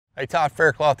Hey, Todd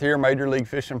Faircloth here, Major League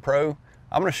Fishing Pro.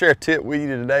 I'm going to share a tip with you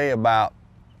today about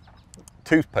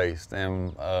toothpaste,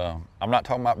 and I'm not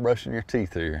talking about brushing your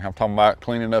teeth here. I'm talking about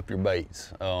cleaning up your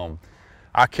baits.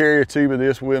 I carry a tube of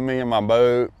this with me in my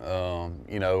boat,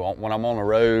 you know, when I'm on the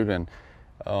road,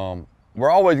 and we're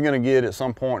always going to get at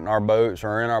some point in our boats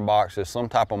or in our boxes some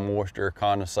type of moisture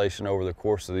condensation over the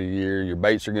course of the year. Your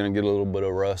baits are going to get a little bit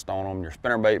of rust on them. Your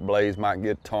spinnerbait blades might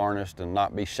get tarnished and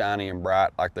not be shiny and bright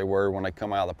like they were when they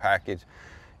come out of the package.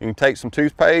 You can take some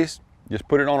toothpaste, just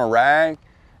put it on a rag,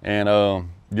 and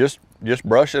just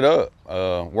brush it up.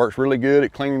 Works really good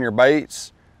at cleaning your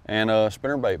baits and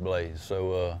spinnerbait blades.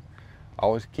 So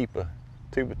always keep a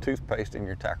tube of toothpaste in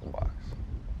your tackle box.